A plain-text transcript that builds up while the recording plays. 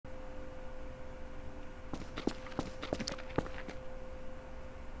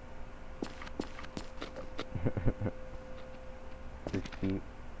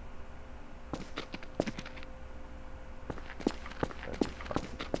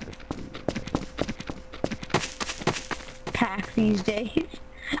hack these days.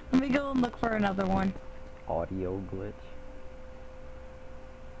 Let me go and look for another one. Audio glitch.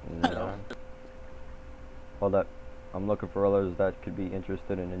 No. Hold up. I'm looking for others that could be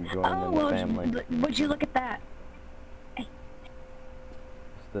interested in joining the family. Would you look at that? Hey.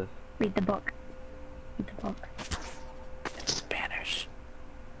 What's this? Read the book. Read the book. It's Spanish.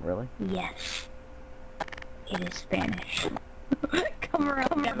 Really? Yes. It is Spanish. Come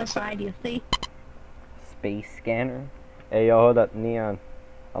around on the other side, you see? Space scanner? Hey, yo, hold up, Neon.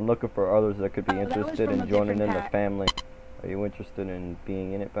 I'm looking for others that could be interested in joining in the family. Are you interested in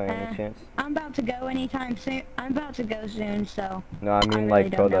being in it by any chance? I'm about to go anytime soon. I'm about to go soon, so. No, I mean, really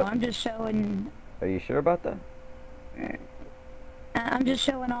like, hold up. I'm just showing. Are you sure about that? I'm just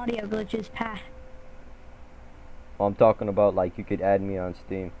showing audio glitches, Pat. Well, I'm talking about, like, you could add me on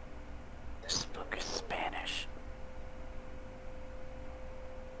Steam. This book is Spanish.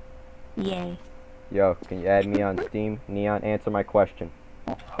 Yay. Yo, can you add me on Steam? Neon, answer my question.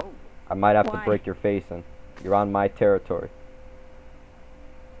 Oh. I might have Why? to break your face in. You're on my territory.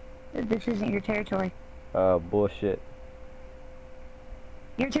 This isn't your territory. Bullshit.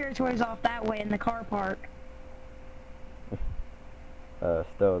 Your territory's off that way in the car park.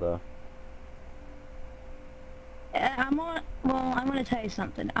 Still though. Well, I'm gonna tell you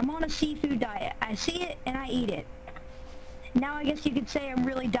something. I'm on a seafood diet. I see it and I eat it. Now I guess you could say I'm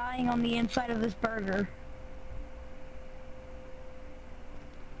really dying on the inside of this burger.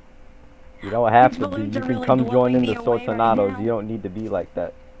 You know what happens? You can really come join in blowing the me away right Sortanatos. now. You don't need to be like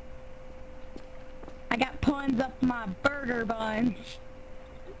that. I got puns up my burger buns.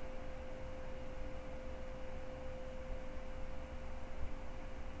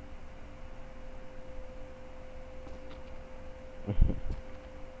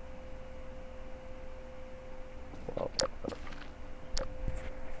 Well,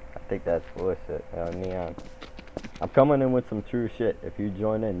 I think that's bullshit, Neon. I'm coming in with some true shit. If you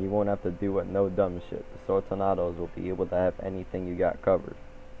join in, you won't have to do no dumb shit. The Sortanatos will be able to have anything you got covered.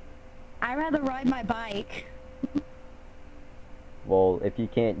 I'd rather ride my bike. Well, if you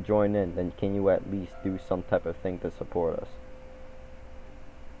can't join in, then can you at least do some type of thing to support us?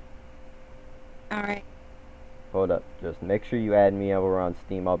 Alright. Hold up. Just make sure you add me over on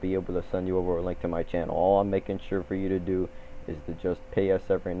Steam. I'll be able to send you over a link to my channel. All I'm making sure for you to do is to just pay us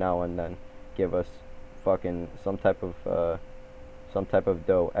every now and then. Give us fucking some type of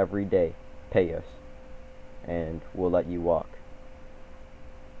dough every day. Pay us. And we'll let you walk.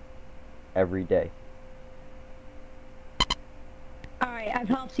 Every day. Alright, I've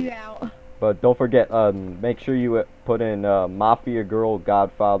helped you out. But don't forget, make sure you put in Mafia Girl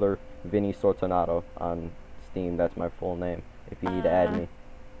Godfather Vinny Sortanato on Steam. That's my full name. If you need to add me.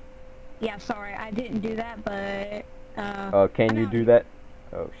 Yeah, sorry, I didn't do that, but can you do that?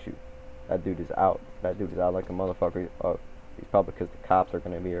 Oh shoot, that dude is out. That dude is out like a motherfucker. Oh, he's probably because the cops are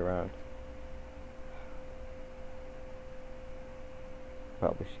gonna be around.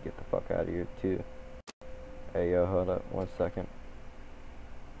 Probably should get the fuck out of here too. Hey yo, hold up 1 second.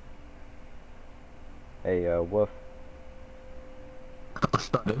 Hey Wolf.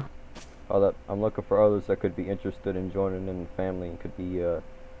 Hold up, I'm looking for others that could be interested in joining in the family and could be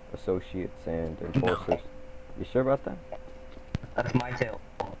associates and enforcers. You sure about that? That's my tail,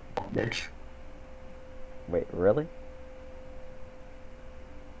 bitch. Wait, really?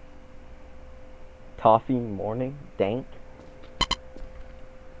 Toffee morning? Dank?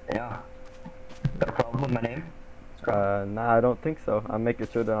 Yeah. Got a problem with my name? Nah, I don't think so. I'm making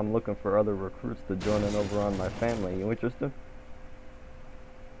sure that I'm looking for other recruits to join in over on my family. You interested?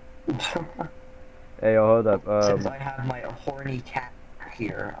 Hey, hold up. Since I have my horny cat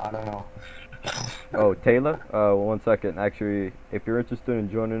here, I don't know. Oh, Taylor? 1 second. Actually, if you're interested in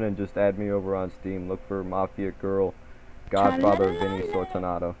joining in, just add me over on Steam. Look for Mafia Girl Godfather Vinny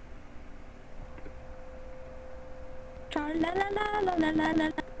Sortanato. We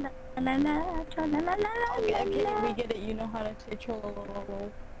get it, you know how to say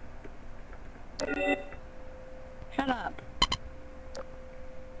troll. Shut up.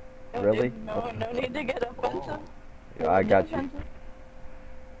 Really? No need to get offensive. Yeah, I got you.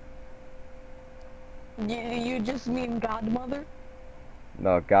 You just mean godmother?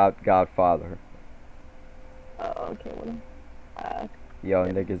 No, Godfather. Oh, okay. Yo,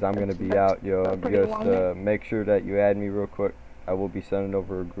 niggas, I'm gonna be out. Yo, just make sure that you add me real quick. I will be sending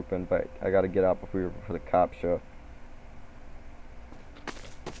over a group invite. I gotta get out before the cops show.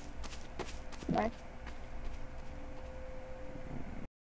 Bye.